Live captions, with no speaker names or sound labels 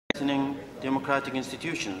strengthening democratic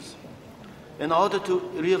institutions. In order to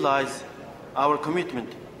realize our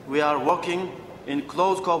commitment, we are working in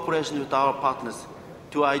close cooperation with our partners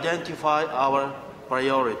to identify our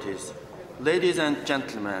priorities. Ladies and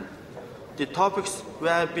gentlemen, the topics we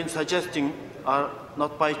have been suggesting are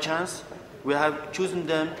not by chance. We have chosen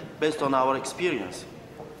them based on our experience.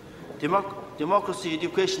 Democracy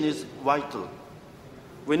education is vital.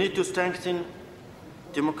 We need to strengthen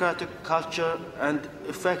democratic culture and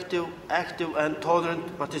effective, active, and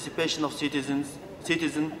tolerant participation of citizens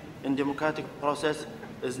in democratic process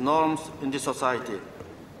as norms in the society.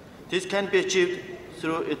 This can be achieved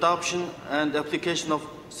through adoption and application of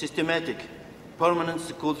systematic, permanent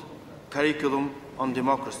school curriculum on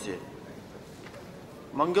democracy.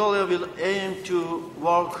 Mongolia will aim to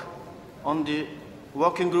work on the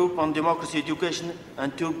working group on democracy education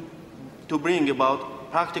and to bring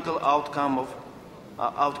about practical outcome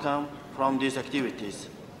from these activities.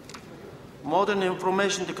 Modern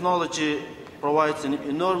information technology provides an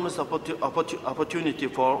enormous opportunity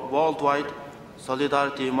for worldwide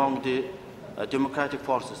solidarity among the democratic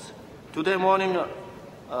forces. Today morning,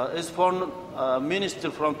 as foreign minister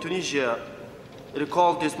from Tunisia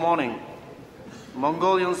recalled this morning,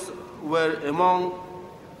 Mongolians were among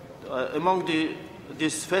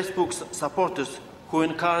these Facebook supporters who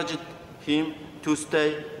encouraged him to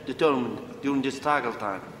stay determined during this struggle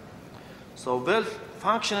time. So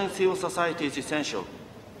well-functioning civil society is essential.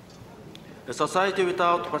 A society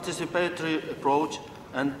without participatory approach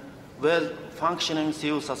and well-functioning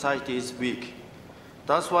civil society is weak.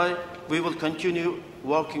 That's why we will continue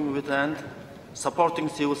working with and supporting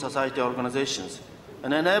civil society organizations.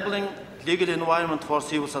 And enabling legal environment for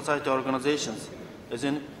civil society organizations is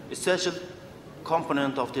an essential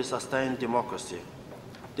component of the sustained democracy.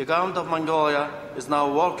 The government of Mongolia is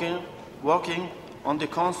now working on the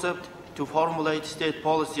concept to formulate state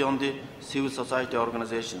policy on the civil society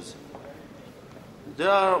organizations. There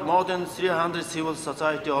are more than 300 civil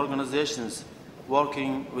society organizations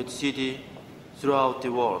working with CD throughout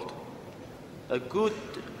the world. A good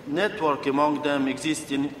network among them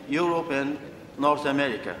exists in Europe and North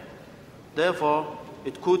America. Therefore,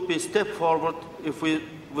 it could be a step forward if we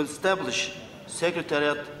will establish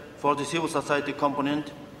Secretariat for the civil society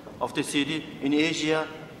component of the CD in Asia,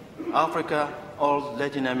 Africa, or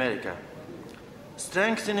Latin America.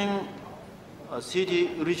 Strengthening CD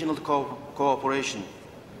regional cooperation.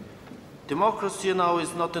 Democracy now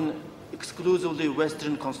is not an exclusively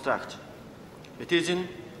Western construct. It is an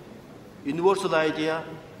universal idea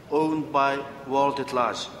owned by the world at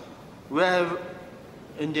large. We have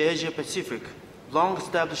in the Asia-Pacific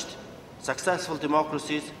long-established successful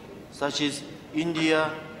democracies such as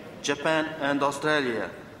India, Japan, and Australia,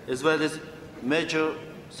 as well as major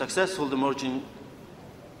successful emerging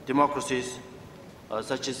democracies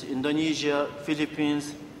such as Indonesia,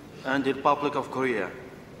 Philippines, and the Republic of Korea.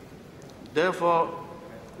 Therefore,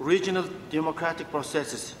 regional democratic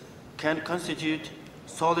processes can constitute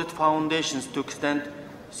solid foundations to extend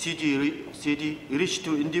CD reach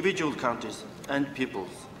to individual countries and peoples.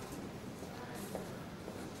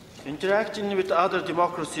 Interacting with other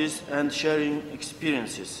democracies and sharing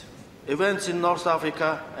experiences. Events in North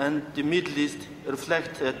Africa and the Middle East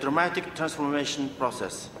reflect a dramatic transformation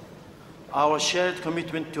process. Our shared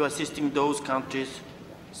commitment to assisting those countries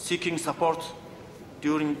seeking support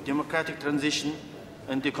during democratic transition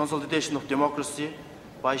and the consolidation of democracy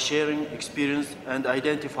by sharing experience and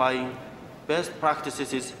identifying best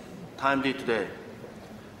practices is timely today.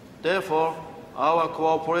 Therefore, our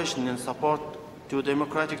cooperation in support to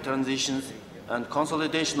democratic transitions and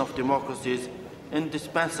consolidation of democracy is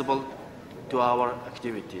indispensable to our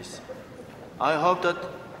activities. I hope that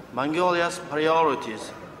Mongolia's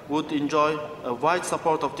priorities would enjoy a wide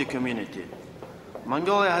support of the community.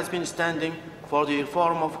 Mongolia has been standing for the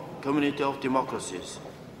reform of community of democracies.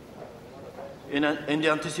 In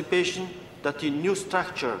the anticipation that the new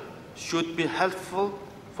structure should be helpful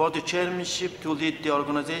for the chairmanship to lead the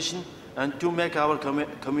organization and to make our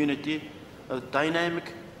community a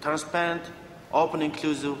dynamic, transparent, open,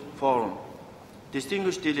 inclusive forum.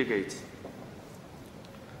 Distinguished delegates,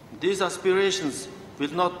 these aspirations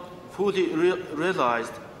will not fully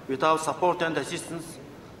realized without support and assistance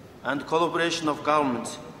and collaboration of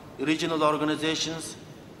governments, regional organizations,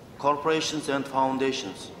 corporations, and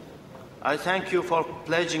foundations. I thank you for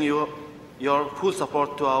pledging your full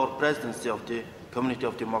support to our presidency of the Community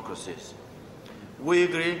of Democracies. We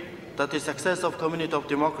agree that the success of Community of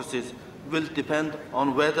Democracies will depend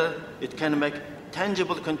on whether it can make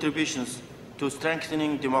tangible contributions to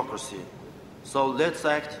strengthening democracy. So let's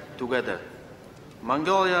act together.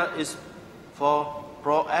 Mongolia is for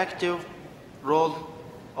proactive role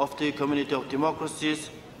of the community of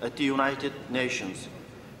democracies at the United Nations.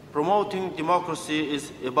 Promoting democracy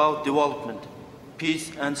is about development,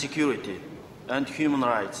 peace and security, and human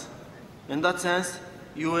rights. In that sense,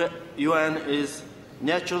 UN is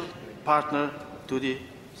natural partner to the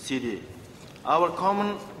CD. Our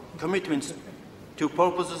common commitments to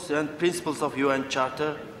purposes and principles of UN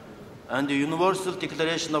Charter and the Universal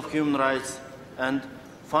Declaration of Human Rights and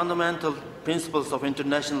fundamental principles of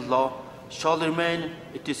international law shall remain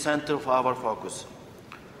at the center of our focus.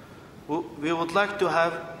 We would like to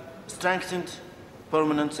have strengthened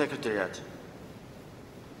permanent secretariat.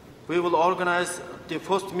 We will organize the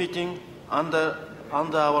first meeting under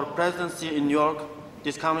our presidency in New York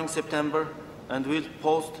this coming September, and we'll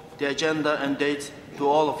post the agenda and dates to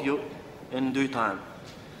all of you in due time.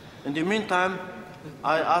 In the meantime,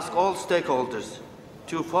 I ask all stakeholders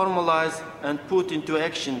to formalize and put into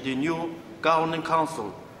action the new Governing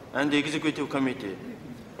Council and the Executive Committee.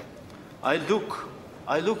 I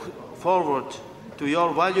look forward to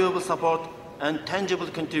your valuable support and tangible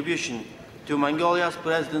contribution to Mongolia's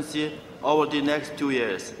presidency over the next 2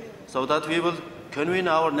 years, so that we will convene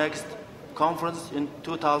our next conference in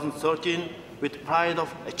 2013 with pride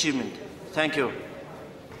of achievement. Thank you.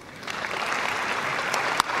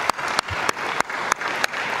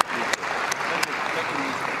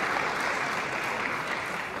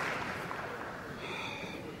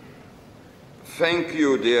 Thank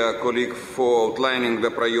you, dear colleague, for outlining the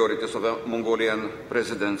priorities of the Mongolian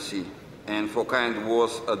presidency and for kind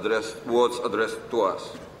words addressed to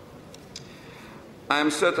us. I am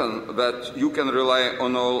certain that you can rely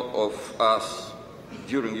on all of us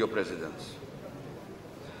during your presidency.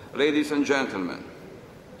 Ladies and gentlemen,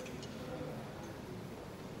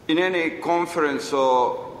 in any conference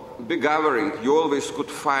or big gathering, you always could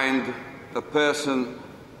find a person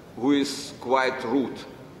who is quite rude.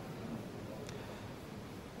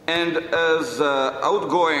 And as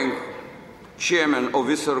outgoing chairman of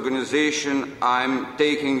this organization, I'm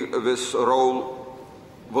taking this role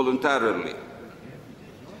voluntarily.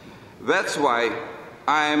 That's why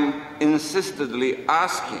I'm insistently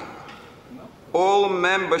asking all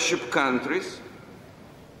membership countries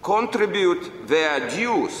contribute their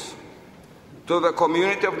dues to the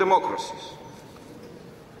community of democracies.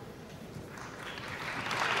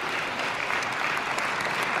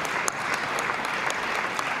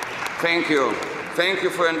 Thank you. Thank you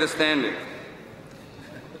for understanding.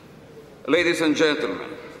 Ladies and gentlemen,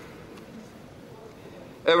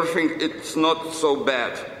 everything is not so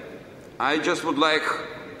bad. I just would like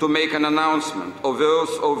to make an announcement of those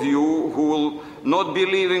of you who will not be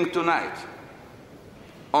leaving tonight.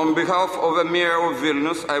 On behalf of the Mayor of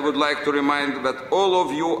Vilnius, I would like to remind that all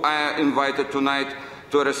of you are invited tonight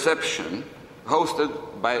to a reception hosted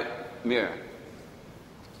by Mayor.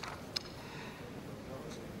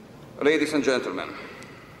 Ladies and gentlemen,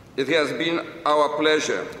 it has been our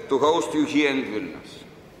pleasure to host you here in Vilnius.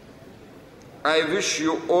 I wish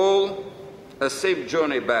you all a safe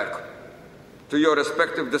journey back to your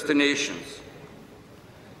respective destinations,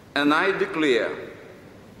 and I declare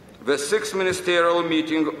the 6th ministerial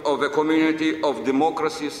meeting of the Community of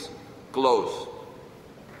Democracies closed.